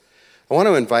I want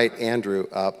to invite Andrew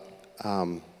up.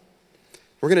 We're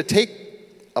going to take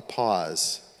a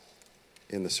pause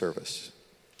in the service.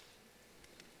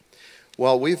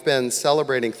 While we've been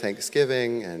celebrating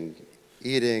Thanksgiving and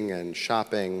eating and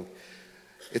shopping,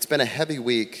 it's been a heavy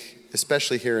week,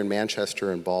 especially here in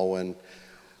Manchester and Baldwin.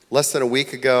 Less than a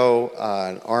week ago,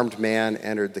 an armed man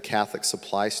entered the Catholic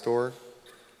supply store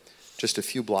just a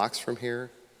few blocks from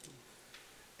here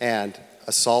and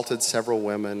assaulted several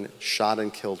women, shot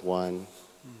and killed one.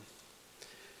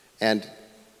 And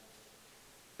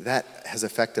that has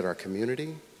affected our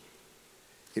community.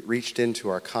 It reached into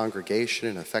our congregation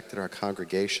and affected our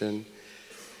congregation.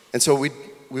 And so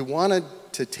we wanted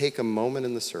to take a moment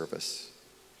in the service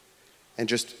and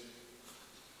just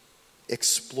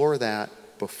explore that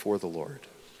before the Lord.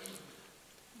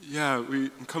 Yeah,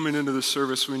 coming into the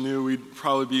service, we knew we'd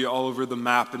probably be all over the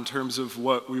map in terms of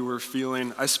what we were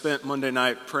feeling. I spent Monday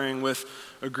night praying with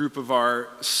a group of our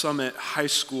Summit High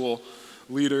School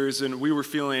leaders, and we were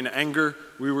feeling anger.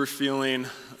 We were feeling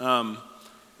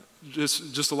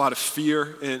just a lot of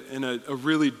fear and a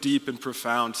really deep and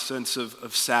profound sense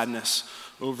of sadness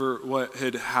over what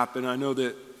had happened. I know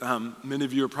that many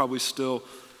of you are probably still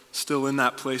in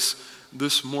that place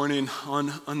this morning.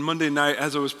 On Monday night,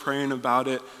 as I was praying about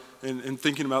it and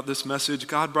thinking about this message,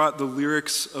 God brought the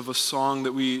lyrics of a song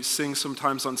that we sing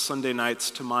sometimes on Sunday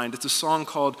nights to mind. It's a song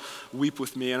called Weep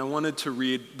With Me, and I wanted to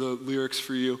read the lyrics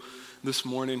for you this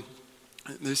morning.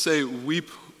 They say, weep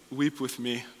with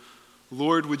me.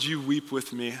 Lord, would you weep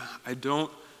with me? I don't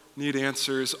need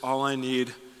answers. All I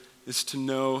need is to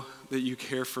know that you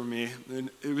care for me.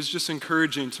 And it was just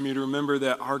encouraging to me to remember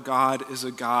that our God is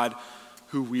a God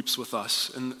who weeps with us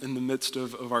in the midst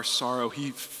of our sorrow.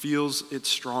 He feels it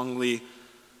strongly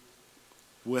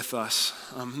with us.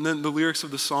 And then the lyrics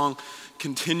of the song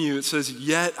continue. It says,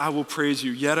 yet I will praise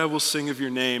you, yet I will sing of your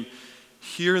name.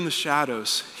 Here in the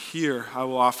shadows, here I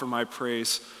will offer my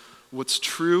praise. What's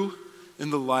true in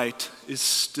the light is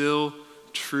still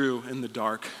true in the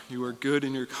dark. You are good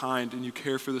and you're kind and you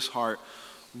care for this heart.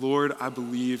 Lord, I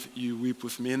believe you weep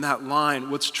with me. And that line,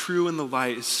 what's true in the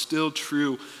light is still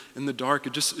true in the dark.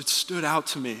 It stood out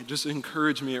to me. It just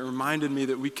encouraged me. It reminded me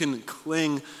that we can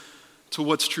cling to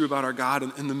what's true about our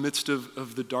God in the midst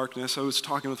of the darkness. I was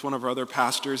talking with one of our other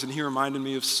pastors, and he reminded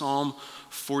me of Psalm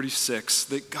 46,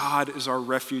 that God is our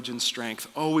refuge and strength,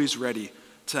 always ready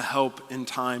to help in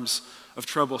times of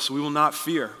trouble. So we will not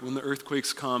fear when the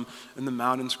earthquakes come and the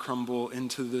mountains crumble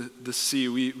into the sea.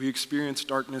 We experience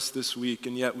darkness this week,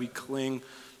 and yet we cling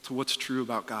to what's true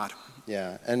about God.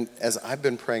 Yeah, and as I've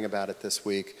been praying about it this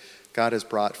week, God has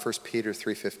brought 1 Peter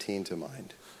 3:15 to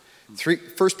mind.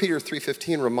 1 Peter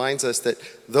 3:15 reminds us that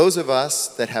those of us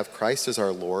that have Christ as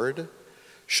our Lord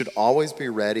should always be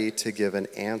ready to give an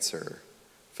answer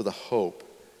for the hope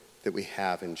that we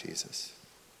have in Jesus.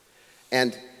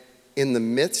 And in the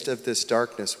midst of this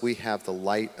darkness, we have the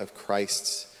light of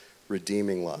Christ's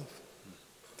redeeming love.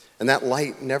 And that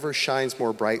light never shines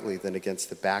more brightly than against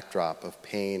the backdrop of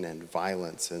pain and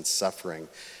violence and suffering.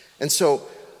 And so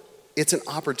it's an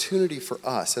opportunity for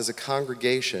us as a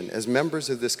congregation, as members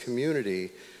of this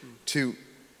community, to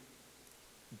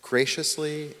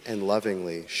graciously and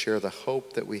lovingly share the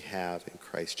hope that we have in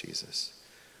Christ Jesus.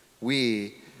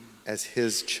 We, as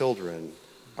his children,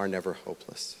 are never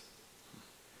hopeless.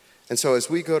 And so as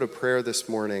we go to prayer this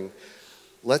morning,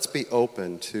 let's be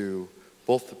open to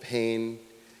both the pain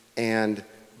and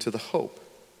to the hope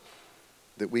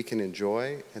that we can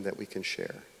enjoy and that we can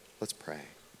share. Let's pray.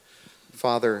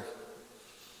 Father,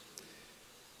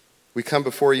 we come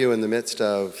before you in the midst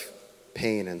of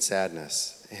pain and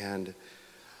sadness, and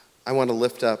I want to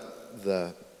lift up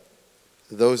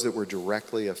those that were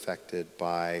directly affected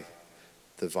by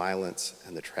the violence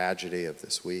and the tragedy of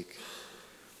this week.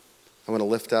 I want to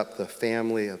lift up the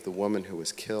family of the woman who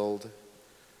was killed,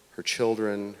 her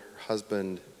children, her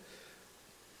husband,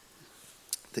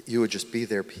 that you would just be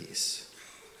their peace.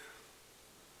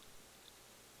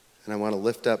 And I want to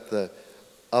lift up the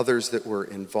others that were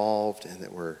involved and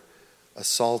that were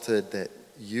assaulted, that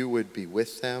you would be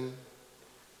with them,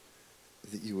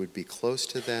 that you would be close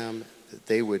to them, that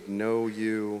they would know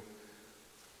you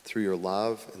through your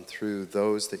love and through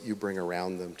those that you bring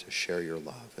around them to share your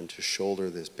love and to shoulder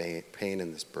this pain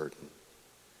and this burden.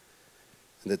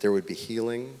 And that there would be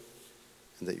healing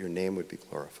and that your name would be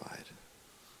glorified.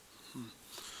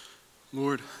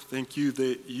 Lord, thank you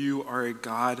that you are a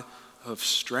God of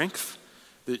strength,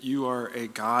 that you are a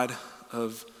God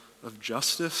of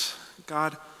justice,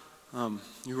 God.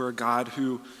 You are a God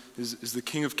who is the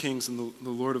King of Kings and the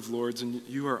Lord of Lords, and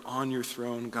you are on your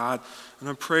throne, God. And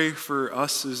I pray for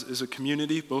us as a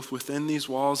community, both within these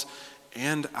walls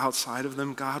and outside of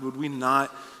them, God, would we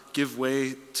not give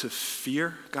way to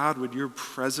fear? God, would your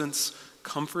presence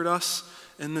comfort us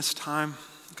in this time?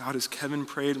 God, as Kevin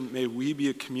prayed, may we be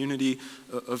a community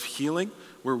of healing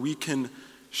where we can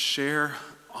share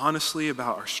honestly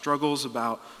about our struggles,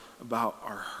 about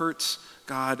our hurts,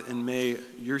 God, and may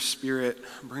your Spirit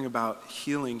bring about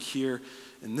healing here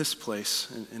in this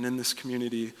place and in this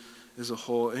community as a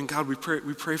whole. And God, we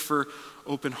pray for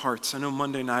open hearts. I know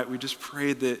Monday night we just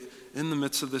prayed that in the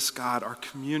midst of this, God, our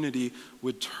community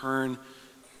would turn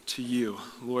to you,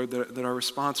 Lord, that our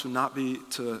response would not be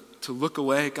to look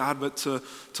away, God, but to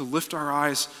lift our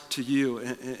eyes to you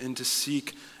and to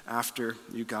seek after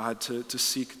you, God, to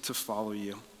seek to follow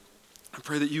you. I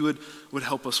pray that you would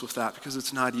help us with that because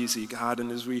it's not easy, God.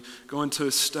 And as we go into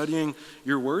studying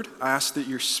your word, I ask that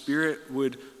your Spirit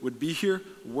would be here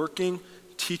working,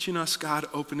 teaching us, God,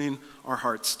 opening our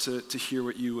hearts to hear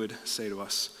what you would say to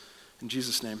us. In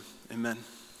Jesus' name, amen.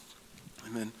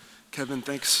 Amen. Kevin,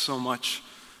 thanks so much.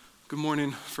 Good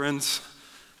morning, friends.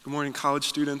 Good morning, college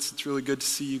students. It's really good to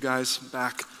see you guys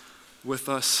back with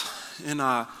us. And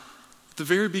at the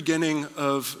very beginning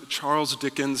of Charles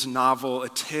Dickens' novel, A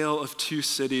Tale of Two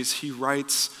Cities, he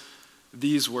writes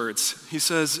these words. He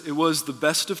says, "It was the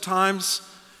best of times,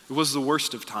 it was the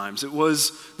worst of times. It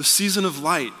was the season of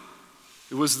light,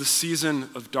 it was the season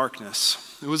of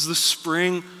darkness. It was the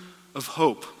spring of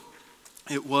hope,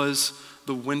 it was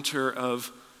the winter of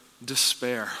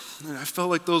despair." And I felt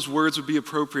like those words would be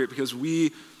appropriate because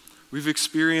we've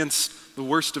experienced the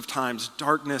worst of times,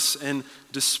 darkness and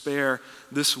despair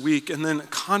this week. And then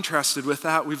contrasted with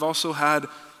that, we've also had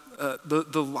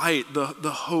the light,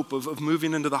 the hope of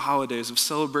moving into the holidays, of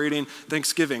celebrating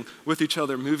Thanksgiving with each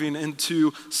other, moving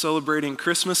into celebrating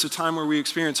Christmas, a time where we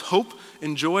experience hope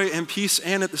and joy and peace,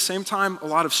 and at the same time, a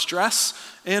lot of stress,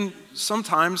 and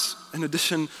sometimes, in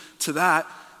addition to that,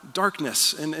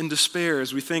 darkness and despair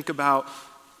as we think about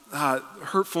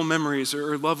hurtful memories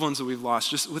or loved ones that we've lost.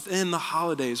 Just within the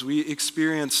holidays, we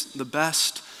experience the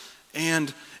best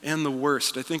and the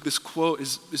worst. I think this quote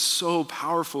is so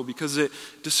powerful because it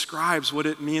describes what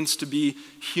it means to be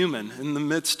human in the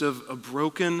midst of a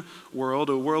broken world,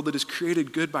 a world that is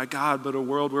created good by God, but a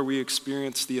world where we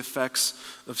experience the effects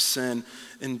of sin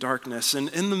and darkness. And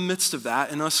in the midst of that,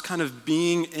 and us kind of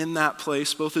being in that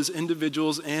place, both as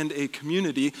individuals and a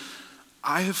community,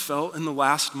 I have felt in the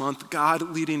last month God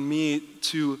leading me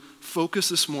to focus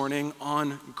this morning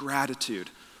on gratitude,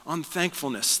 on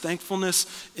thankfulness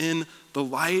in the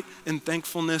light and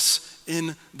thankfulness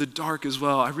in the dark as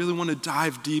well. I really want to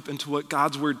dive deep into what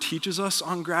God's word teaches us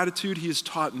on gratitude. He has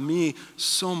taught me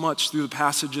so much through the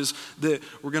passages that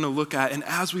we're going to look at. And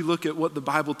as we look at what the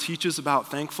Bible teaches about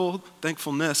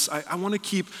thankfulness, I want to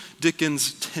keep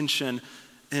Dickens' tension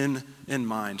in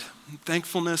mind.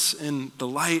 Thankfulness in the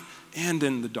light and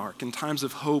in the dark, in times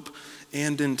of hope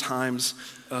and in times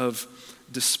of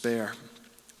despair.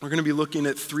 We're going to be looking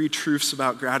at 3 truths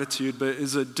about gratitude, but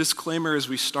as a disclaimer as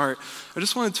we start, I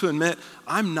just wanted to admit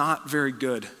I'm not very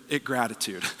good at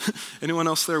gratitude. Anyone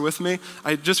else there with me?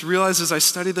 I just realized as I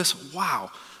studied this, wow,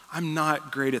 I'm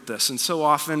not great at this. And so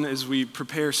often as we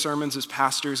prepare sermons as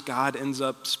pastors, God ends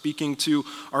up speaking to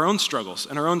our own struggles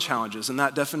and our own challenges. And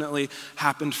that definitely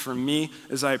happened for me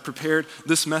as I prepared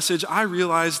this message. I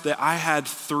realized that I had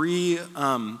three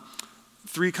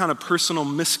kind of personal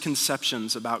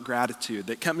misconceptions about gratitude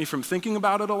that kept me from thinking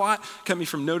about it a lot, kept me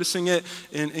from noticing it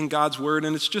in God's word,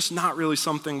 and it's just not really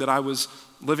something that I was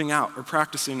living out or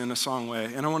practicing in a strong way.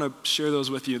 And I want to share those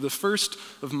with you. The first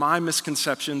of my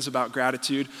misconceptions about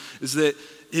gratitude is that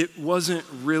it wasn't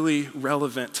really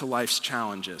relevant to life's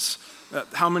challenges.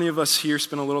 How many of us here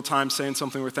spend a little time saying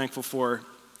something we're thankful for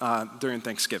during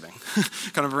Thanksgiving,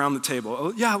 kind of around the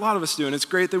table? Yeah, a lot of us do, and it's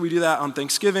great that we do that on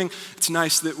Thanksgiving. It's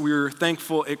nice that we're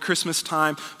thankful at Christmas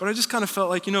time, but I just kind of felt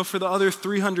like, for the other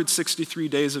 363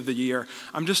 days of the year,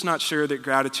 I'm just not sure that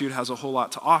gratitude has a whole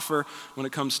lot to offer when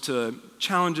it comes to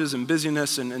challenges and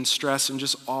busyness and stress and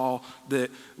just all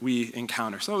that we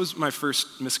encounter. So that was my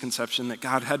first misconception that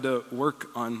God had to work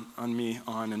on me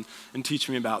and teach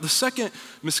me about. The second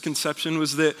misconception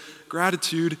was that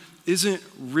gratitude isn't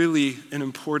really an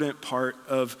important part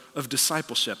of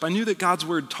discipleship. I knew that God's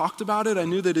word talked about it. I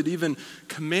knew that it even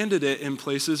commanded it in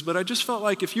places, but I just felt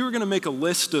like if you were going to make a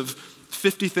list of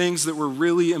 50 things that were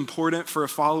really important for a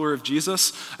follower of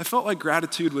Jesus, I felt like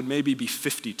gratitude would maybe be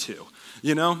 52.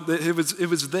 It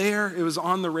was there, it was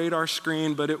on the radar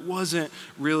screen, but it wasn't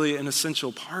really an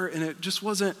essential part, and it just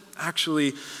wasn't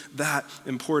actually that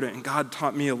important. And God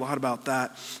taught me a lot about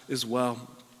that as well.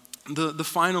 The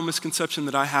final misconception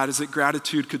that I had is that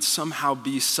gratitude could somehow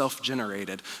be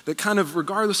self-generated. That kind of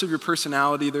regardless of your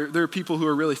personality, there are people who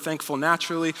are really thankful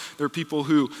naturally. There are people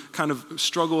who kind of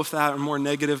struggle with that or more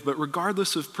negative. But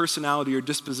regardless of personality or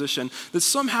disposition, that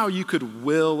somehow you could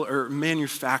will or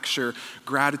manufacture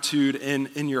gratitude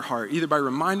in your heart, either by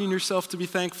reminding yourself to be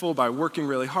thankful, by working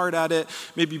really hard at it,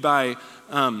 maybe by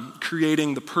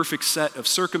creating the perfect set of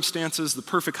circumstances, the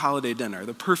perfect holiday dinner,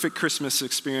 the perfect Christmas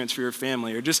experience for your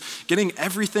family, or just getting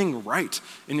everything right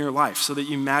in your life so that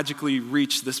you magically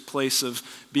reach this place of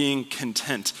being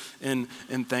content and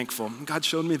thankful. God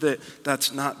showed me that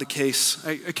that's not the case.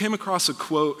 I came across a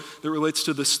quote that relates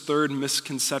to this third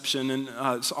misconception, and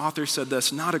this author said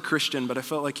this, not a Christian, but I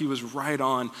felt like he was right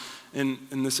on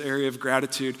in this area of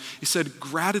gratitude. He said,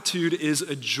 "Gratitude is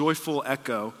a joyful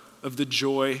echo of the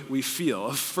joy we feel,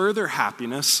 of further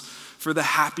happiness for the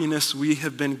happiness we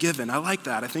have been given." I like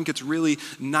that. I think it's really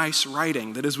nice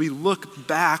writing, that as we look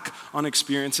back on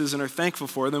experiences and are thankful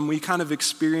for them, we kind of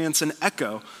experience an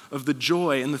echo of the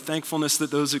joy and the thankfulness that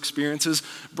those experiences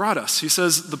brought us. He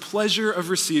says, the pleasure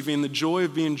of receiving, the joy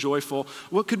of being joyful,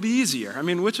 what could be easier? I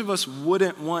mean, which of us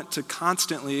wouldn't want to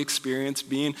constantly experience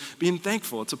being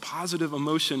thankful? It's a positive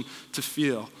emotion to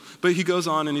feel. But he goes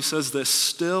on and he says this,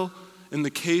 still, in the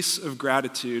case of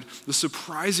gratitude, the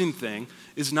surprising thing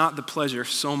is not the pleasure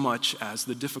so much as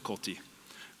the difficulty.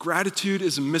 Gratitude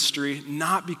is a mystery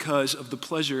not because of the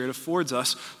pleasure it affords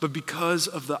us, but because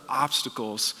of the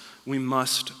obstacles we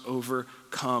must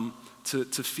overcome to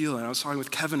feel it. I was talking with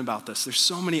Kevin about this. There's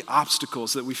so many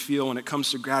obstacles that we feel when it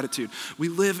comes to gratitude. We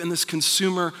live in this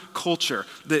consumer culture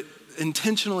that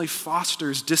intentionally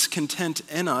fosters discontent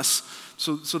in us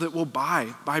so that we'll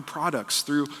buy products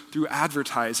through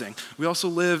advertising. We also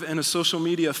live in a social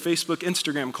media, Facebook,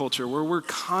 Instagram culture where we're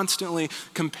constantly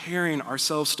comparing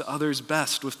ourselves to others'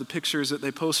 best with the pictures that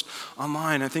they post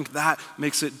online. I think that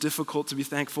makes it difficult to be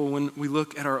thankful when we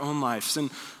look at our own lives. And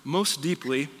most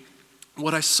deeply,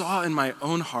 what I saw in my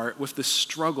own heart with this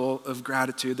struggle of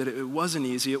gratitude, that it wasn't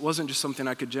easy, it wasn't just something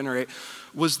I could generate,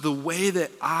 was the way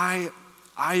that I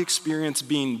experienced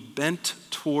being bent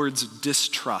towards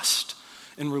distrust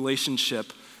in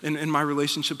relationship, in my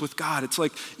relationship with God. It's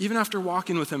like, even after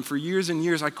walking with him for years and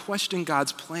years, I questioned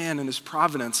God's plan and his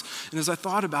providence. And as I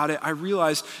thought about it, I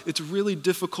realized it's really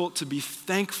difficult to be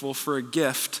thankful for a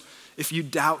gift if you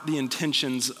doubt the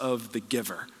intentions of the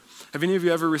giver. Have any of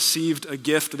you ever received a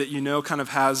gift that you know kind of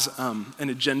has an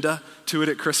agenda to it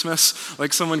at Christmas?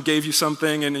 Like someone gave you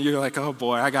something and you're like, oh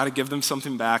boy, I got to give them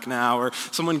something back now. Or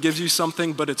someone gives you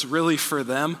something, but it's really for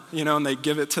them, and they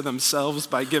give it to themselves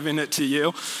by giving it to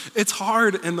you. It's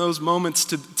hard in those moments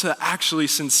to actually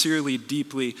sincerely,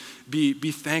 deeply be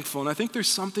thankful. And I think there's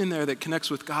something there that connects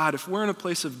with God. If we're in a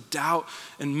place of doubt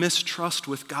and mistrust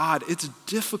with God, it's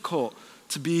difficult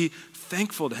to be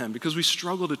thankful to him because we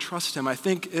struggle to trust him. I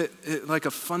think it like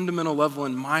a fundamental level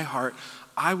in my heart,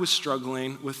 I was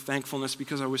struggling with thankfulness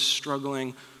because I was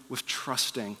struggling with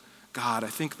trusting God. I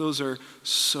think those are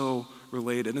so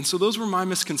related. And so those were my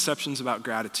misconceptions about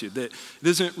gratitude, that it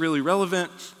isn't really relevant,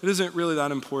 it isn't really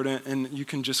that important, and you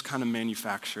can just kind of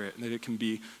manufacture it, and that it can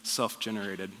be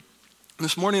self-generated.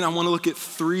 This morning, I want to look at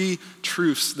 3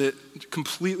 truths that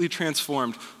completely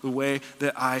transformed the way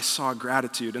that I saw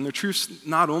gratitude. And they're truths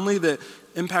not only that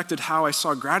impacted how I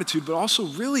saw gratitude, but also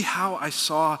really how I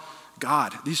saw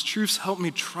God. These truths help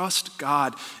me trust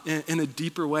God in a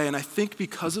deeper way. And I think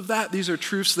because of that, these are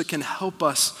truths that can help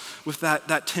us with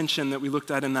that tension that we looked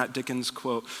at in that Dickens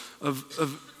quote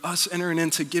of us entering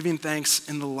into giving thanks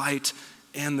in the light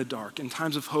and the dark, in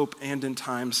times of hope and in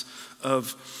times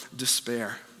of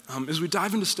despair. As we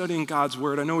dive into studying God's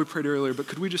word, I know we prayed earlier, but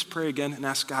could we just pray again and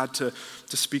ask God to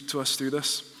speak to us through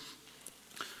this?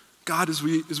 God, as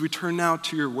we turn now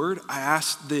to your word, I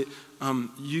ask that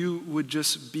you would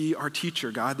just be our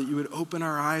teacher, God, that you would open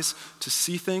our eyes to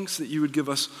see things, that you would give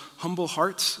us humble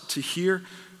hearts to hear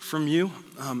from you.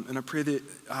 And I pray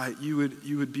that you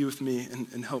would be with me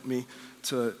and help me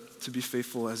to be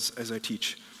faithful as I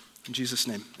teach. In Jesus'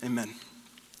 name, amen.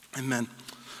 Amen.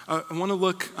 I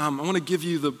want to give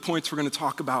you the points we're going to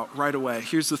talk about right away.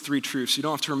 Here's the 3 truths. You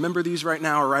don't have to remember these right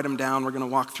now or write them down. We're going to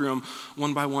walk through them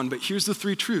one by one. But here's the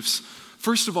 3 truths.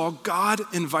 First of all, God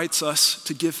invites us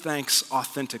to give thanks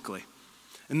authentically.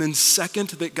 And then second,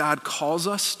 that God calls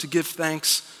us to give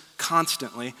thanks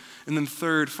constantly. And then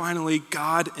third, finally,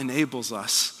 God enables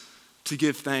us to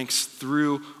give thanks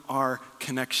through our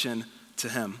connection to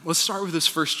him. Let's start with this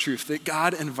first truth, that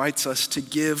God invites us to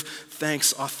give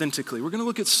thanks authentically. We're going to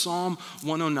look at Psalm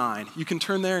 109. You can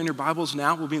turn there in your Bibles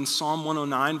now. We'll be in Psalm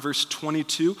 109, verse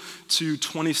 22 to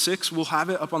 26. We'll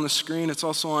have it up on the screen. It's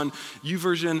also on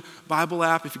YouVersion Bible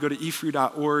app. If you go to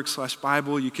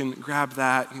efree.org/Bible, you can grab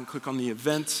that. You can click on the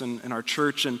events and our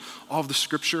church, and all of the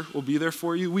scripture will be there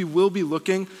for you. We will be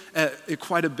looking at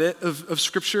quite a bit of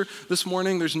scripture this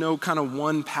morning. There's no kind of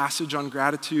one passage on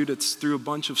gratitude. It's through a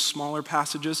bunch of smaller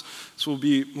passages. So we'll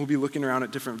be looking around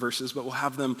at different verses, but we'll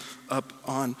have them up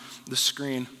on the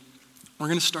screen. We're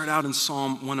going to start out in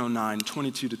Psalm 109,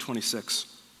 22 to 26.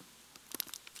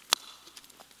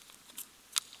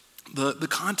 The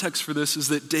context for this is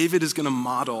that David is going to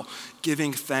model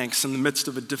giving thanks in the midst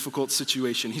of a difficult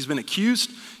situation. He's been accused,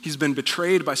 he's been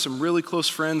betrayed by some really close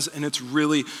friends, and it's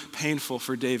really painful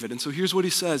for David. And so here's what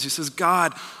he says. He says,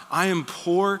 God, I am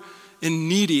poor and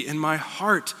needy, and my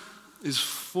heart is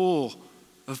full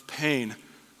of pain.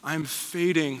 I'm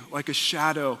fading like a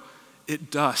shadow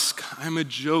at dusk. I'm a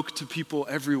joke to people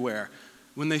everywhere.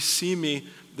 When they see me,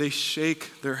 they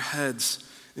shake their heads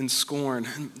in scorn.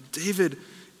 And David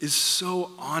is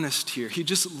so honest here. He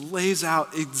just lays out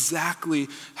exactly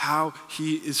how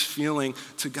he is feeling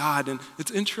to God. And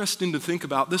it's interesting to think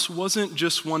about. This wasn't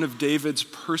just one of David's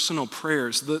personal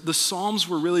prayers. The Psalms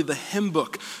were really the hymn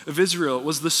book of Israel. It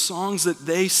was the songs that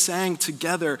they sang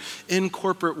together in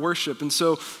corporate worship. And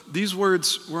so these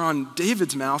words were on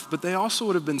David's mouth, but they also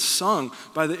would have been sung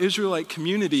by the Israelite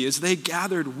community as they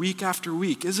gathered week after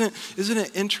week. Isn't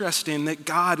it interesting that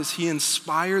God, as he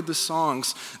inspired the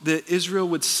songs that Israel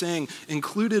would sing,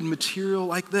 included material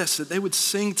like this, that they would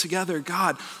sing together,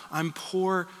 God, I'm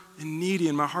poor and needy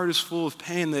and my heart is full of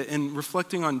pain. That in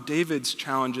reflecting on David's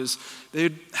challenges,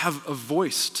 they'd have a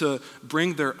voice to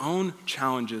bring their own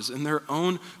challenges and their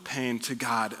own pain to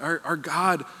God. Our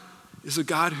God is a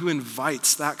God who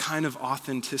invites that kind of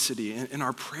authenticity in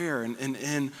our prayer and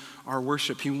in our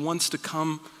worship. He wants us to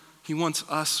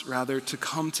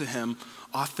come to him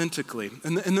authentically.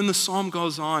 And then the psalm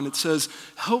goes on. It says,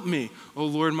 help me, O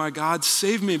Lord my God,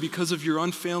 save me because of your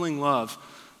unfailing love.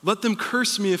 Let them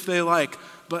curse me if they like,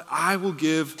 but I will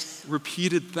give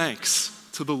repeated thanks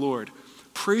to the Lord,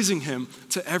 praising him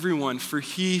to everyone, for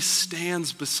he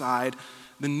stands beside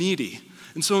the needy.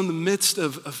 And so in the midst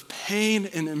of pain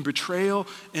and betrayal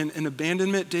and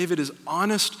abandonment, David is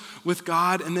honest with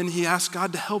God, and then he asks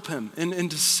God to help him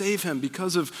and to save him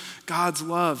because of God's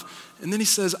love. And then he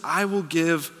says, I will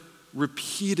give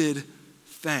repeated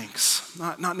thanks,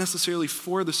 not necessarily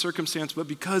for the circumstance, but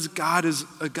because God is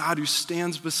a God who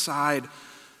stands beside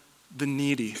the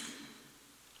needy.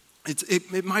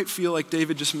 It might feel like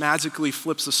David just magically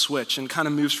flips a switch and kind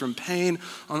of moves from pain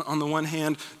on the one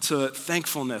hand to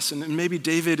thankfulness. And maybe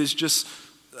David is just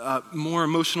more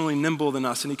emotionally nimble than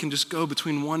us and he can just go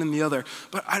between one and the other.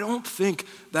 But I don't think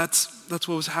that's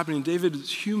what was happening. David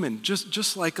is human,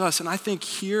 just like us. And I think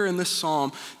here in this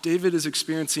psalm, David is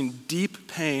experiencing deep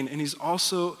pain, and he's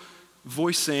also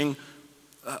voicing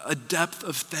a depth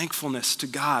of thankfulness to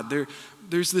God.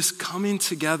 There's this coming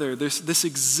together, there's this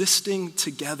existing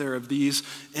together of these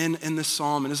in this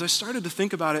psalm. And as I started to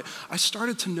think about it, I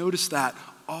started to notice that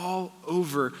all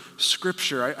over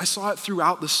Scripture. I saw it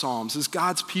throughout the Psalms as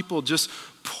God's people just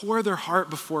pour their heart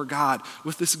before God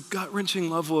with this gut-wrenching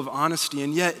level of honesty,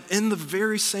 and yet in the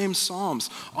very same Psalms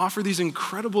offer these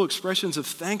incredible expressions of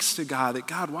thanks to God, that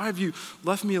God, why have you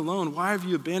left me alone? Why have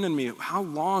you abandoned me? How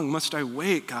long must I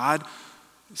wait, God?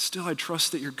 Still, I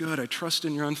trust that you're good. I trust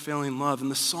in your unfailing love. In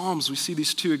the Psalms, we see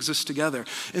these two exist together.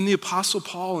 In the Apostle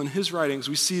Paul, in his writings,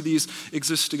 we see these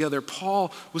exist together.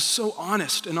 Paul was so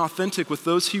honest and authentic with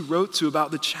those he wrote to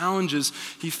about the challenges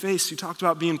he faced. He talked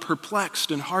about being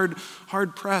perplexed and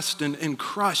hard-pressed and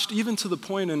crushed, even to the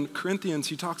point in Corinthians,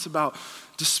 he talks about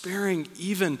despairing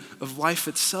even of life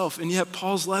itself. And yet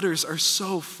Paul's letters are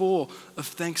so full of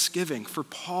thanksgiving. For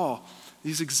Paul,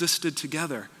 these existed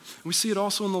together. We see it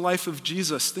also in the life of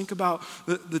Jesus. Think about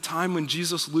the time when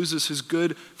Jesus loses his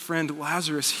good friend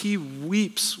Lazarus. He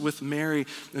weeps with Mary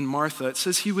and Martha. It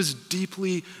says he was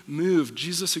deeply moved.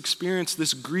 Jesus experienced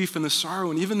this grief and the sorrow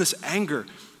and even this anger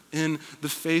in the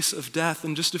face of death.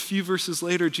 And just a few verses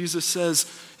later, Jesus says,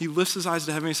 he lifts his eyes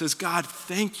to heaven and he says, God,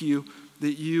 thank you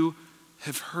that you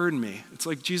have heard me. It's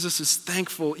like Jesus is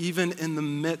thankful even in the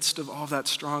midst of all that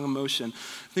strong emotion.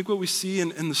 I think what we see in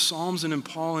the Psalms and in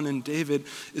Paul and in David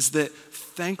is that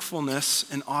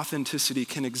thankfulness and authenticity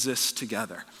can exist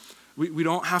together. We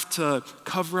don't have to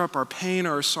cover up our pain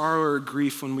or our sorrow or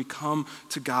grief when we come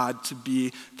to God to be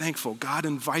thankful. God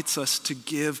invites us to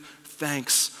give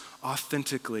thanks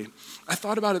authentically. I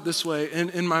thought about it this way.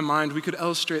 In my mind, we could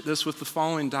illustrate this with the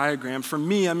following diagram. For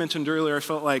me, I mentioned earlier, I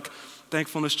felt like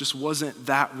thankfulness just wasn't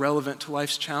that relevant to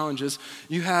life's challenges.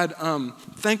 You had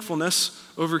thankfulness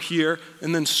over here,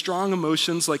 and then strong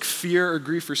emotions like fear or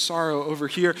grief or sorrow over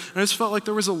here. And I just felt like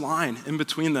there was a line in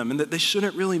between them and that they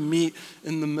shouldn't really meet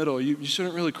in the middle. You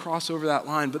shouldn't really cross over that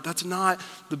line, but that's not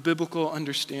the biblical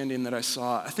understanding that I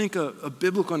saw. I think a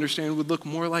biblical understanding would look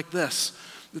more like this,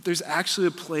 that there's actually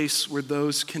a place where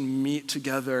those can meet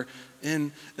together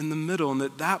in the middle, and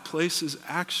that place is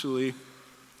actually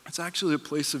a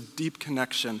place of deep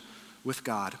connection with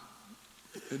God,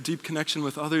 a deep connection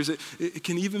with others. It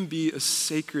can even be a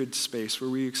sacred space where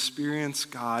we experience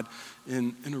God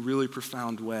in a really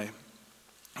profound way.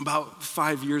 About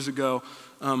 5 years ago,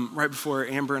 right before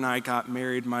Amber and I got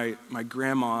married, my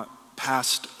grandma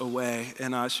passed away,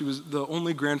 and she was the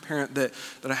only grandparent that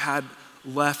I had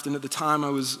left. And at the time I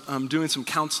was doing some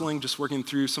counseling, just working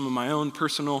through some of my own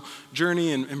personal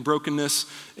journey and brokenness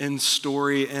and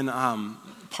story. And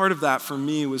part of that for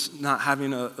me was not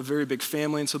having a very big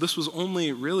family. And so this was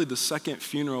only really the second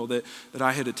funeral that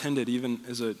I had attended, even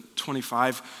as a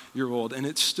 25-year-old. And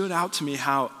it stood out to me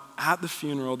how at the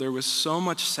funeral there was so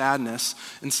much sadness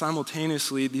and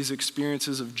simultaneously these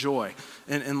experiences of joy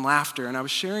and laughter. And I was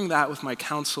sharing that with my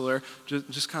counselor,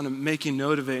 just kind of making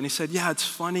note of it. And he said, yeah, it's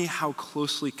funny how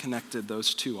closely connected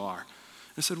those two are.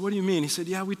 I said, what do you mean? He said,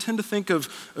 yeah, we tend to think of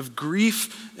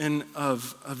grief and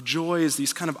of joy as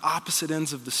these kind of opposite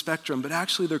ends of the spectrum, but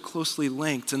actually they're closely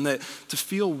linked, and that to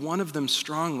feel one of them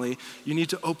strongly, you need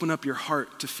to open up your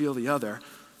heart to feel the other.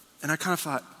 And I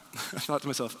thought to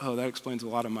myself, oh, that explains a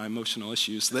lot of my emotional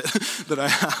issues that I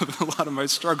have, a lot of my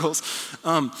struggles.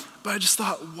 But I just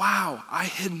thought, wow, I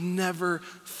had never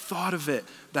thought of it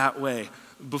that way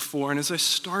before. And as I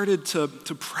started to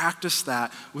practice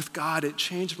that with God, it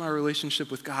changed my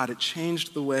relationship with God. It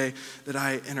changed the way that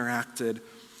I interacted.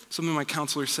 Something my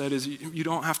counselor said is you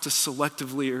don't have to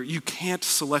selectively, or you can't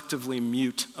selectively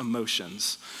mute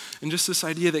emotions. And just this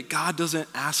idea that God doesn't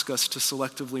ask us to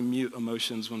selectively mute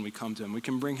emotions when we come to him. We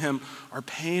can bring him our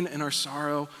pain and our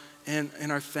sorrow and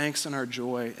our thanks and our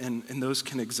joy, and those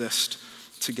can exist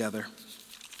together.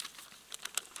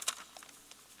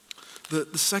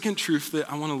 The second truth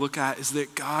that I want to look at is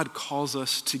that God calls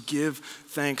us to give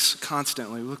thanks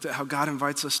constantly. We looked at how God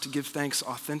invites us to give thanks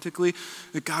authentically,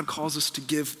 that God calls us to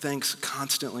give thanks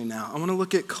constantly now. I want to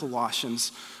look at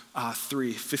Colossians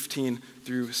 3:15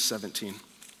 through 17.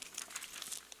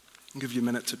 I'll give you a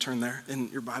minute to turn there in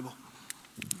your Bible.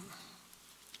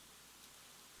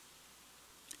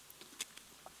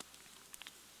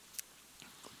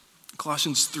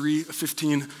 Colossians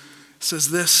 3:15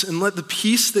 says this, and let the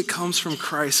peace that comes from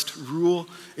Christ rule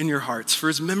in your hearts. For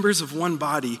as members of one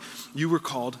body, you were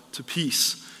called to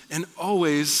peace, and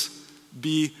always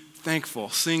be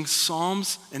thankful. Sing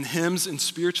psalms and hymns and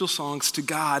spiritual songs to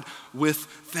God with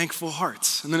thankful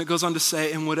hearts. And then it goes on to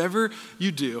say, and whatever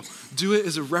you do, do it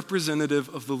as a representative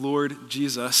of the Lord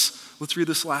Jesus. Let's read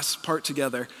this last part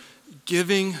together.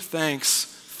 Giving thanks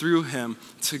through him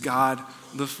to God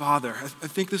the Father. I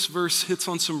think this verse hits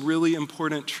on some really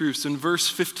important truths. In verse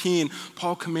 15,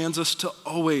 Paul commands us to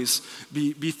always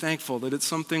be thankful, that it's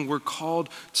something we're called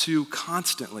to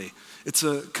constantly. It's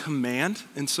a command,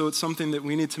 and so it's something that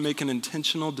we need to make an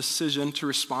intentional decision to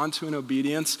respond to in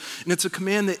obedience. And it's a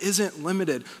command that isn't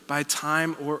limited by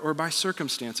time or by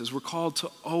circumstances. We're called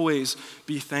to always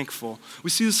be thankful.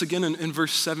 We see this again in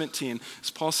verse 17, as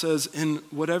Paul says, in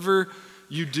whatever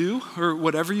you do or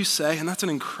whatever you say, and that's an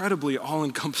incredibly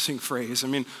all-encompassing phrase. I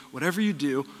mean, whatever you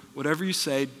do, whatever you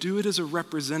say, do it as a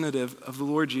representative of the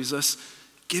Lord Jesus,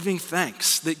 giving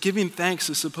thanks. That giving thanks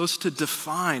is supposed to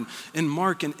define and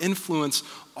mark and influence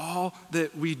all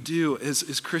that we do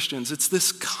as Christians. It's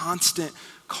this constant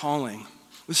calling.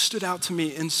 This stood out to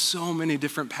me in so many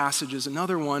different passages.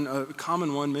 Another one, a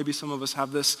common one, maybe some of us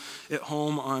have this at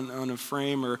home on a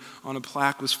frame or on a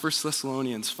plaque, was 1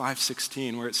 Thessalonians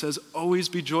 5:16, where it says, always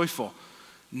be joyful,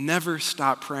 never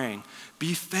stop praying,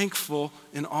 be thankful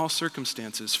in all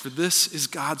circumstances, for this is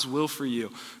God's will for you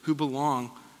who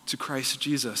belong to Christ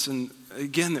Jesus. And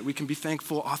again, that we can be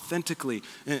thankful authentically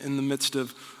in the midst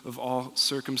of all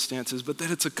circumstances, but that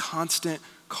it's a constant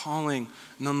calling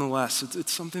nonetheless.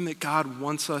 It's something that God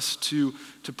wants us to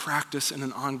practice in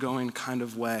an ongoing kind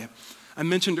of way. I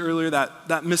mentioned earlier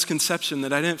that misconception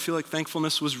that I didn't feel like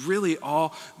thankfulness was really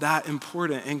all that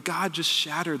important, and God just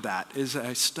shattered that as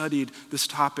I studied this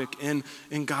topic in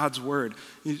God's Word.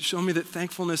 He showed me that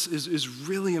thankfulness is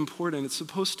really important. It's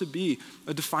supposed to be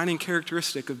a defining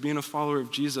characteristic of being a follower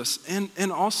of Jesus,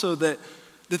 and also that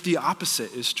that the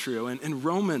opposite is true. And in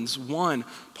Romans 1,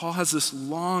 Paul has this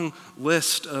long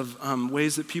list of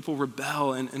ways that people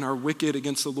rebel and are wicked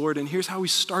against the Lord. And here's how he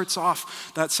starts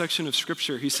off that section of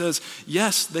scripture. He says,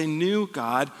 yes, they knew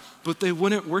God, but they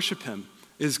wouldn't worship him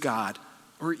as God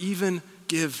or even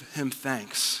give him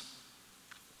thanks.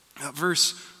 That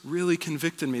verse really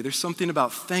convicted me. There's something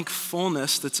about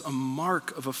thankfulness that's a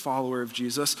mark of a follower of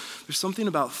Jesus. There's something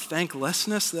about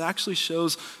thanklessness that actually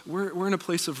shows we're in a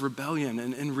place of rebellion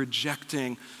and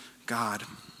rejecting God.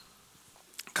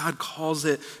 God calls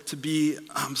it to be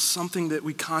something that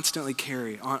we constantly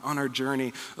carry on our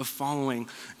journey of following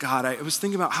God. I was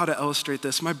thinking about how to illustrate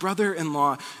this. My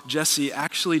brother-in-law, Jesse,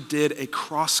 actually did a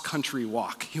cross-country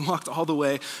walk. He walked all the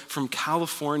way from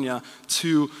California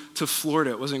to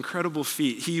Florida. It was an incredible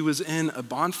feat. He was in a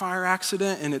bonfire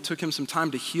accident, and it took him some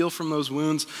time to heal from those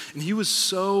wounds. And he was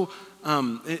so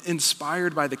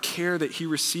inspired by the care that he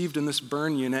received in this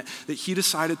burn unit that he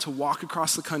decided to walk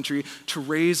across the country to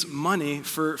raise money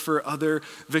for other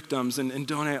victims and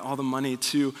donate all the money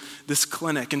to this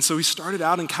clinic. And so he started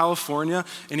out in California,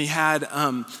 and he had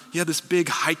this big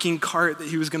hiking cart that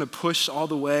he was going to push all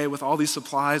the way with all these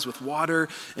supplies, with water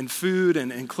and food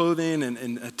and clothing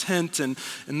and a tent and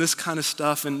this kind of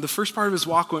stuff. And the first part of his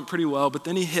walk went pretty well, but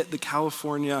then he hit the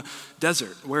California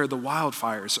desert where the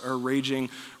wildfires are raging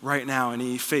right now, and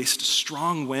he faced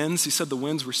strong winds. He said the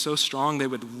winds were so strong they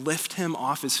would lift him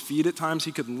off his feet at times.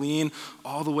 He could lean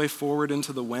all the way forward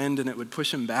into the wind and it would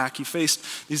push him back. He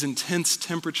faced these intense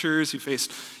temperatures. He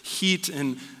faced heat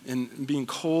and being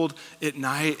cold at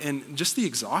night, and just the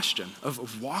exhaustion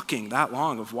of walking that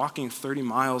long, of walking 30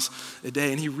 miles a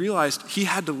day. And he realized he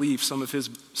had to leave some of his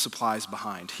supplies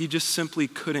behind. He just simply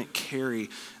couldn't carry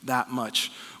that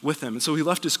much with him. And so he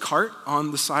left his cart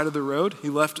on the side of the road. He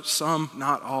left some,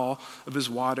 not all, of his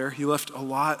water. He left a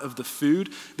lot of the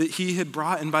food that he had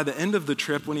brought. And by the end of the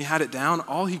trip, when he had it down,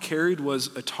 all he carried was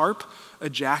a tarp, a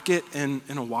jacket, and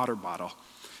a water bottle.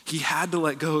 He had to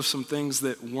let go of some things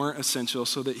that weren't essential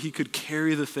so that he could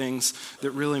carry the things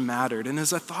that really mattered. And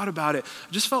as I thought about it,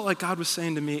 I just felt like God was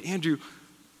saying to me, Andrew,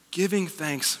 giving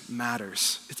thanks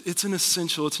matters. It's an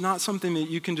essential. It's not something that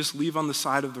you can just leave on the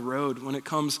side of the road when it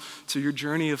comes to your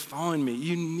journey of following me.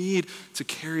 You need to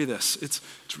carry this. It's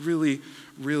really,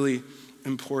 really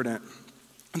important.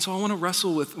 And so I want to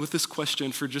wrestle with this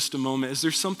question for just a moment. Is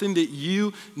there something that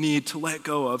you need to let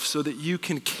go of so that you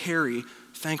can carry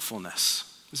thankfulness?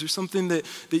 Is there something that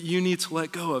you need to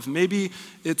let go of? Maybe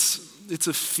it's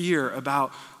a fear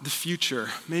about the future.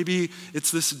 Maybe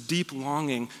it's this deep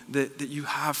longing that you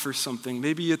have for something.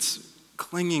 Maybe it's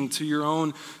clinging to your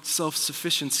own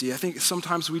self-sufficiency. I think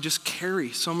sometimes we just carry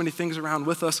so many things around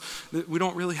with us that we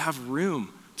don't really have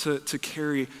room to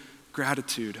carry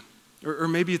gratitude. Or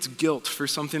maybe it's guilt for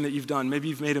something that you've done. Maybe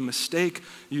you've made a mistake,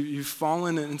 you've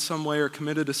fallen in some way or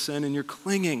committed a sin, and you're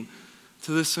clinging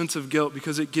to this sense of guilt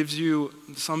because it gives you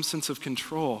some sense of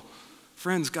control.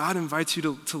 Friends, God invites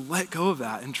you to let go of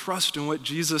that and trust in what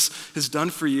Jesus has done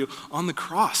for you on the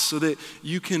cross so that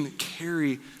you can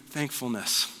carry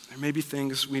thankfulness. There may be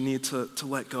things we need to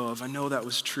let go of. I know that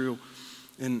was true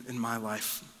in my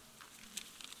life.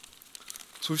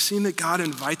 So we've seen that God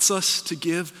invites us to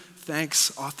give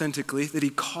thanks authentically, that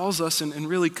he calls us and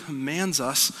really commands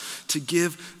us to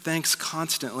give thanks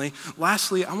constantly.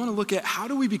 Lastly, I want to look at how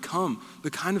do we become the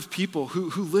kind of people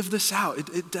who live this out.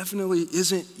 It definitely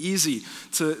isn't easy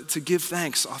to give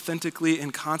thanks authentically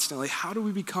and constantly. How do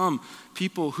we become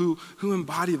people who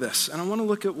embody this? And I want to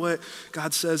look at what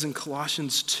God says in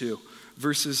Colossians 2,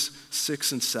 verses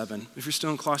 6 and 7. If you're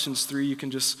still in Colossians 3, you can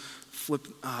just flip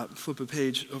a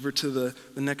page over to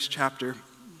the next chapter.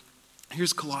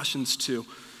 Here's Colossians 2.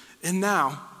 And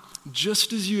now,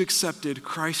 just as you accepted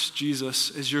Christ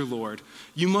Jesus as your Lord,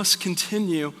 you must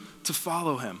continue to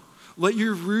follow him. Let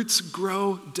your roots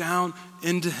grow down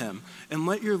into him, and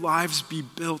let your lives be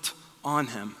built on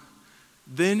him.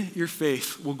 Then your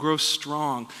faith will grow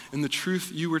strong in the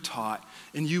truth you were taught,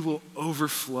 and you will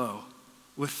overflow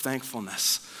with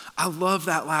thankfulness. I love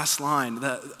that last line,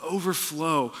 that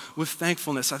overflow with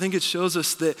thankfulness. I think it shows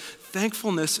us that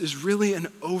thankfulness is really an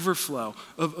overflow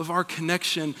of our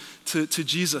connection to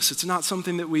Jesus. It's not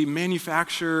something that we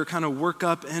manufacture, kind of work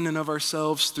up in and of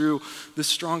ourselves through this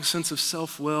strong sense of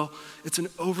self-will. It's an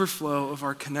overflow of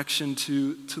our connection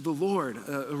to the Lord,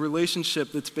 a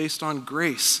relationship that's based on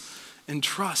grace and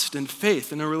trust and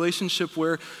faith, in a relationship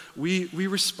where we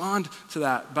respond to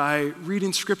that by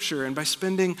reading scripture and by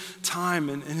spending time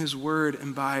in his word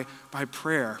and by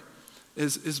prayer.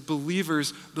 As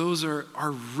believers, those are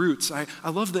our roots. I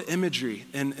love the imagery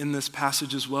in this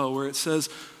passage as well, where it says,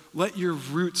 let your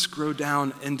roots grow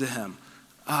down into him.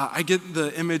 I get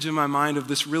the image in my mind of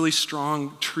this really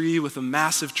strong tree with a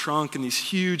massive trunk and these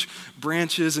huge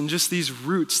branches and just these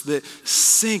roots that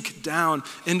sink down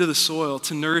into the soil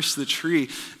to nourish the tree.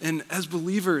 And as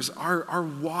believers, our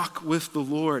walk with the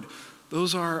Lord,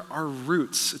 those are our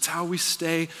roots. It's how we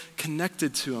stay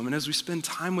connected to him. And as we spend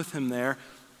time with him there,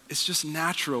 it's just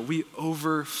natural. We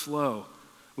overflow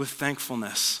with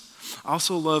thankfulness. I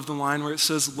also love the line where it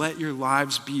says, let your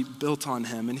lives be built on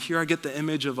him. And here I get the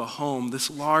image of a home,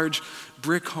 this large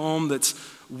brick home that's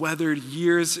weathered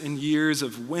years and years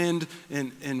of wind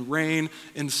and rain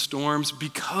and storms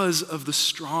because of the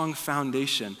strong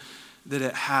foundation that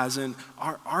it has. And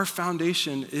our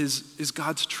foundation is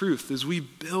God's truth. As we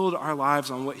build our lives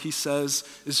on what he says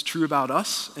is true about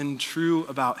us and true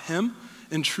about him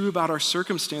and true about our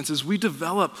circumstances, we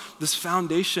develop this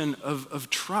foundation of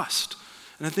trust.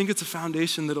 And I think it's a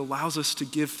foundation that allows us to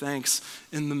give thanks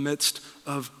in the midst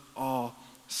of all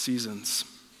seasons.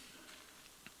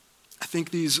 I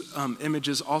think these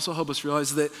images also help us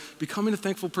realize that becoming a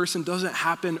thankful person doesn't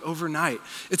happen overnight.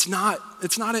 It's not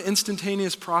an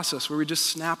instantaneous process where we just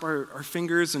snap our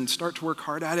fingers and start to work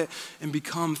hard at it and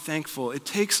become thankful. It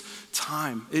takes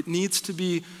time. It needs to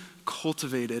be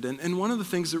cultivated. And one of the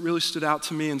things that really stood out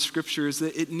to me in Scripture is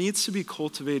that it needs to be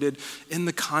cultivated in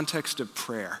the context of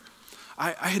prayer.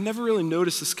 I had never really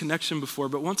noticed this connection before,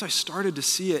 but once I started to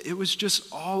see it, it was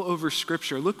just all over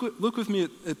Scripture. Look with me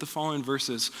at the following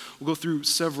verses. We'll go through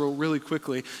several really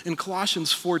quickly. In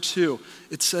Colossians 4:2,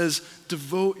 it says,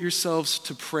 devote yourselves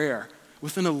to prayer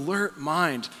with an alert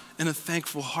mind and a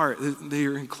thankful heart. They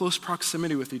are in close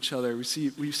proximity with each other. We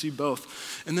see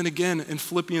both. And then again in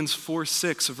Philippians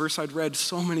 4:6, a verse I'd read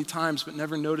so many times but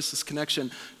never noticed this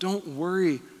connection. Don't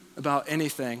worry about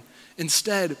anything.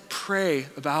 Instead, pray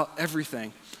about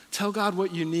everything. Tell God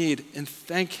what you need and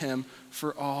thank him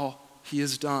for all he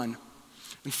has done.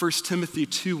 In 1 Timothy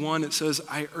 2:1, it says,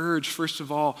 I urge, first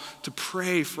of all, to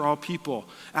pray for all people.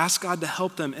 Ask God to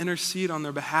help them, intercede on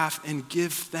their behalf, and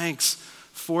give thanks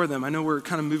for them. I know we're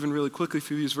kind of moving really quickly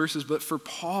through these verses, but for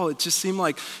Paul, it just seemed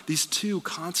like these two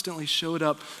constantly showed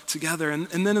up together. And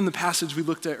then in the passage we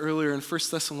looked at earlier in 1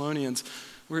 Thessalonians,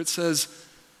 where it says,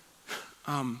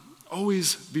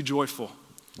 always be joyful.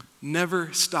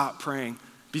 Never stop praying.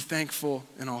 Be thankful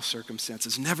in all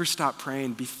circumstances. Never stop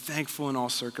praying. Be thankful in all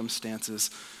circumstances.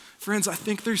 Friends, I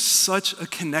think there's such a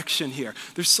connection here.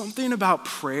 There's something about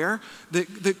prayer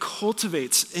that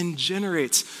cultivates and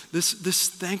generates this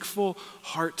thankful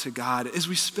heart to God. As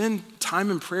we spend time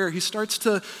in prayer, he starts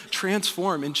to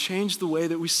transform and change the way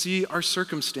that we see our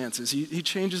circumstances. He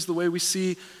changes the way we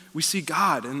see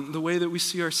God and the way that we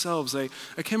see ourselves. I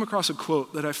came across a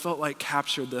quote that I felt like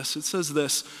captured this. It says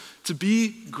this, to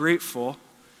be grateful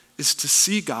is to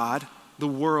see God, the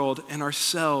world, and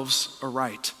ourselves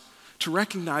aright. To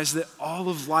recognize that all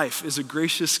of life is a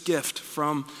gracious gift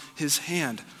from his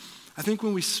hand. I think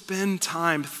when we spend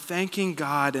time thanking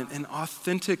God in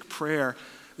authentic prayer,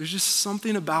 there's just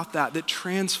something about that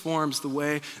transforms the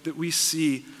way that we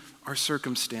see our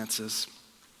circumstances.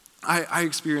 I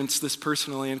experienced this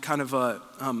personally in kind of a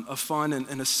fun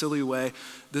and a silly way.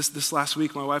 This last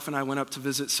week, my wife and I went up to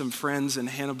visit some friends in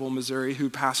Hannibal, Missouri, who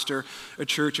pastor a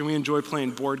church, and we enjoy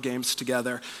playing board games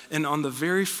together. And on the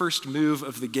very first move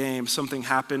of the game, something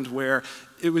happened where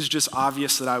it was just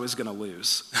obvious that I was going to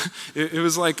lose. It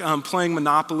was like playing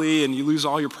Monopoly, and you lose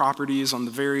all your properties on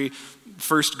the very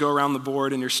first go around the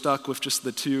board, and you're stuck with just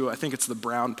the two, I think it's the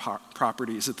brown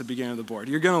properties at the beginning of the board.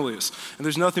 You're going to lose. And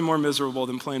there's nothing more miserable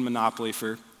than playing Monopoly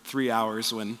for 3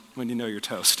 hours when you know you're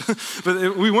toast.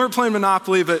 But we weren't playing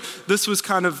Monopoly, but this was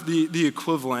kind of the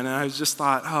equivalent. And I just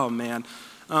thought, oh man,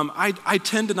 I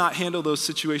tend to not handle those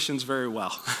situations very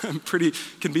well.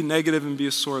 Can be negative and be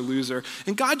a sore loser.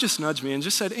 And God just nudged me and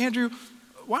just said, Andrew,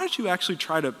 why don't you actually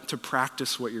try to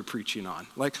practice what you're preaching on?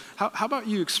 Like, how about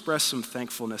you express some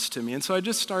thankfulness to me? And so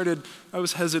I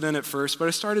was hesitant at first, but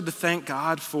I started to thank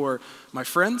God for my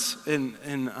friends and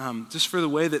just for the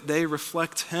way that they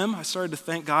reflect him. I started to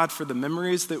thank God for the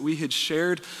memories that we had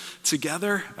shared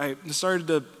together. I started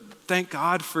to thank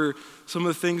God for some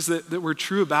of the things that were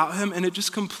true about him, and it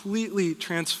just completely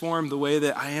transformed the way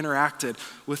that I interacted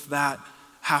with that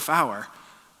half hour.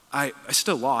 I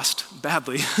still lost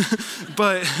badly,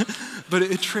 but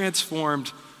it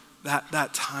transformed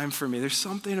that time for me. There's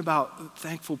something about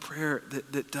thankful prayer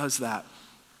that does that.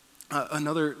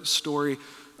 Another story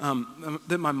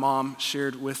that my mom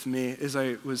shared with me as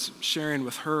I was sharing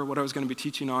with her what I was going to be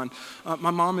teaching on.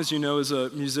 My mom, as you know, is a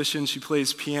musician. She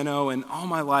plays piano, and all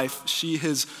my life she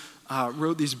has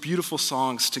wrote these beautiful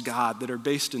songs to God that are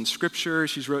based in Scripture.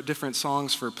 She's wrote different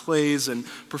songs for plays and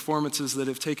performances that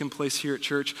have taken place here at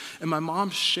church. And my mom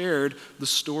shared the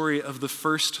story of the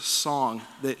first song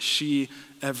that she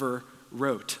ever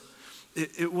wrote.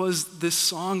 It was this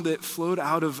song that flowed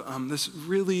out of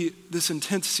this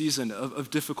intense season of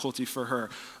difficulty for her.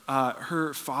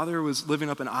 Her father was living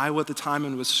up in Iowa at the time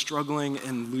and was struggling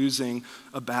and losing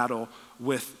a battle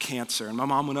with cancer. And my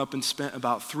mom went up and spent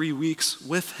about 3 weeks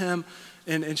with him,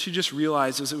 and she just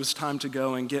realized as it was time to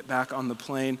go and get back on the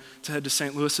plane to head to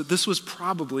St. Louis that this was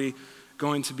probably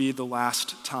going to be the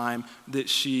last time that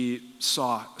she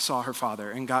saw her father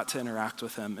and got to interact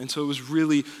with him. And so it was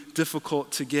really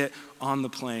difficult to get on the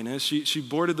plane. And she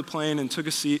boarded the plane and took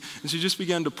a seat, and she just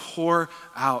began to pour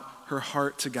out her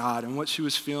heart to God and what she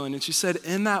was feeling. And she said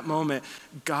in that moment,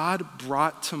 God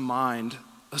brought to mind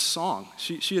a song.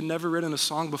 She had never written a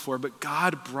song before, but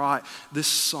God brought this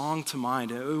song to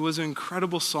mind. It was an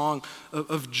incredible song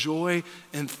of joy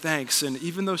and thanks. And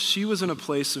even though she was in a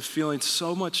place of feeling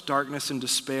so much darkness and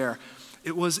despair,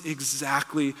 it was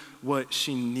exactly what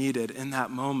she needed in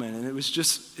that moment. And it was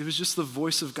just the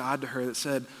voice of God to her that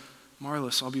said,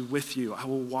 Marlis, I'll be with you. I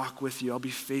will walk with you. I'll be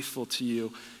faithful to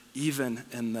you, even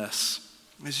in this.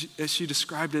 As she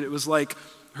described it, it was like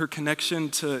her connection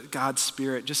to God's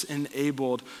Spirit just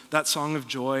enabled that song of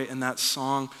joy and that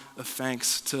song of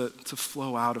thanks to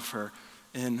flow out of her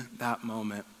in that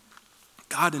moment.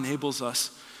 God enables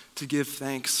us to give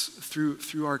thanks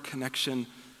through our connection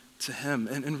to him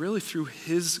and really through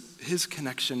his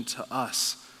connection to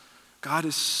us. God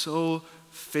is so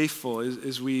faithful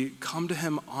as we come to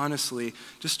him honestly,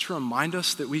 just to remind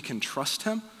us that we can trust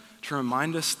him, to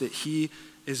remind us that he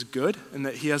is good and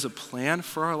that he has a plan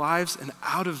for our lives. And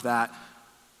out of that,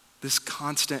 this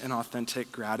constant and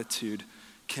authentic gratitude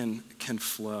can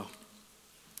flow.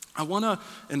 I want to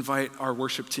invite our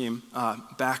worship team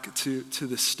back to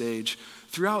the stage.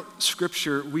 Throughout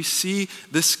Scripture, we see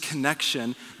this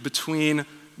connection between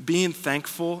being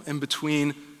thankful and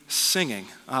between singing.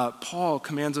 Paul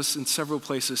commands us in several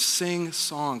places, sing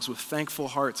songs with thankful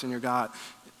hearts in your God,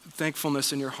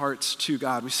 thankfulness in your hearts to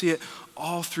God. We see it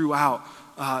all throughout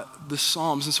the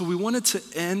Psalms. And so we wanted to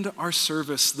end our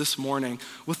service this morning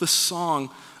with a song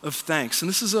of thanks. And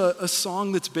this is a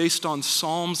song that's based on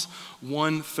Psalms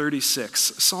 136.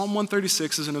 Psalm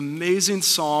 136 is an amazing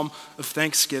psalm of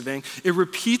thanksgiving. It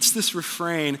repeats this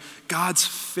refrain, God's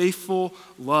faithful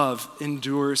love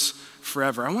endures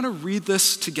forever. I want to read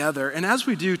this together. And as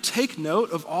we do, take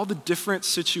note of all the different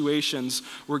situations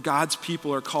where God's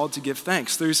people are called to give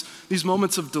thanks. There's these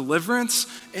moments of deliverance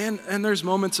and there's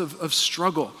moments of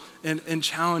struggle and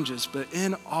challenges. But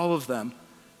in all of them,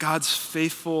 God's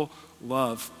faithful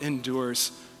love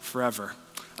endures forever.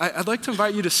 I'd like to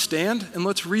invite you to stand and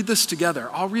let's read this together.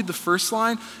 I'll read the first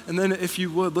line, and then if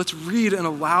you would, let's read in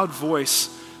a loud voice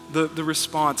the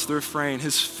response, the refrain,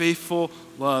 his faithful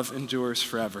love endures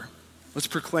forever. Let's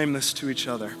proclaim this to each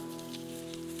other.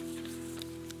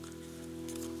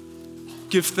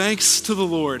 Give thanks to the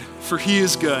Lord, for he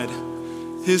is good.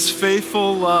 His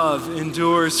faithful love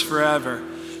endures forever.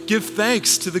 Give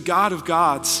thanks to the God of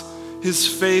gods. His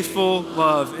faithful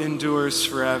love endures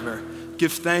forever.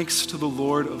 Give thanks to the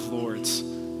Lord of lords.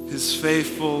 His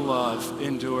faithful love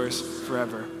endures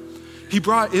forever. He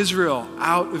brought Israel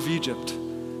out of Egypt.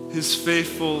 His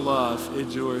faithful love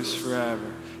endures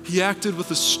forever. He acted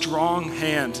with a strong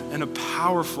hand and a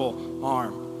powerful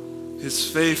arm. His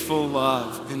faithful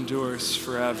love endures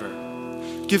forever.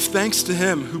 Give thanks to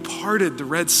him who parted the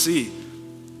Red Sea.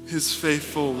 His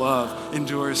faithful love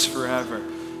endures forever.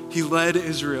 He led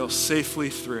Israel safely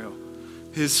through.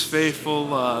 His faithful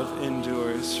love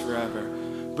endures forever.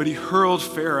 But he hurled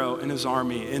Pharaoh and his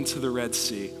army into the Red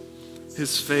Sea.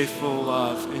 His faithful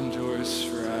love endures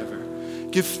forever.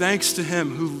 Give thanks to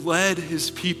him who led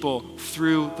his people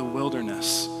through the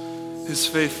wilderness. His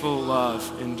faithful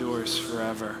love endures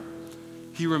forever.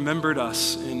 He remembered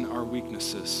us in our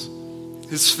weaknesses.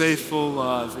 His faithful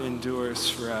love endures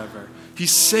forever. He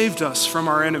saved us from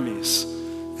our enemies.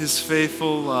 His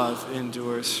faithful love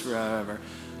endures forever.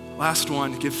 Last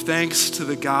one, give thanks to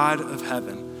the God of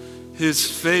heaven. His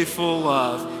faithful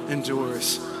love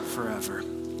endures forever.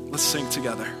 Let's sing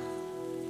together.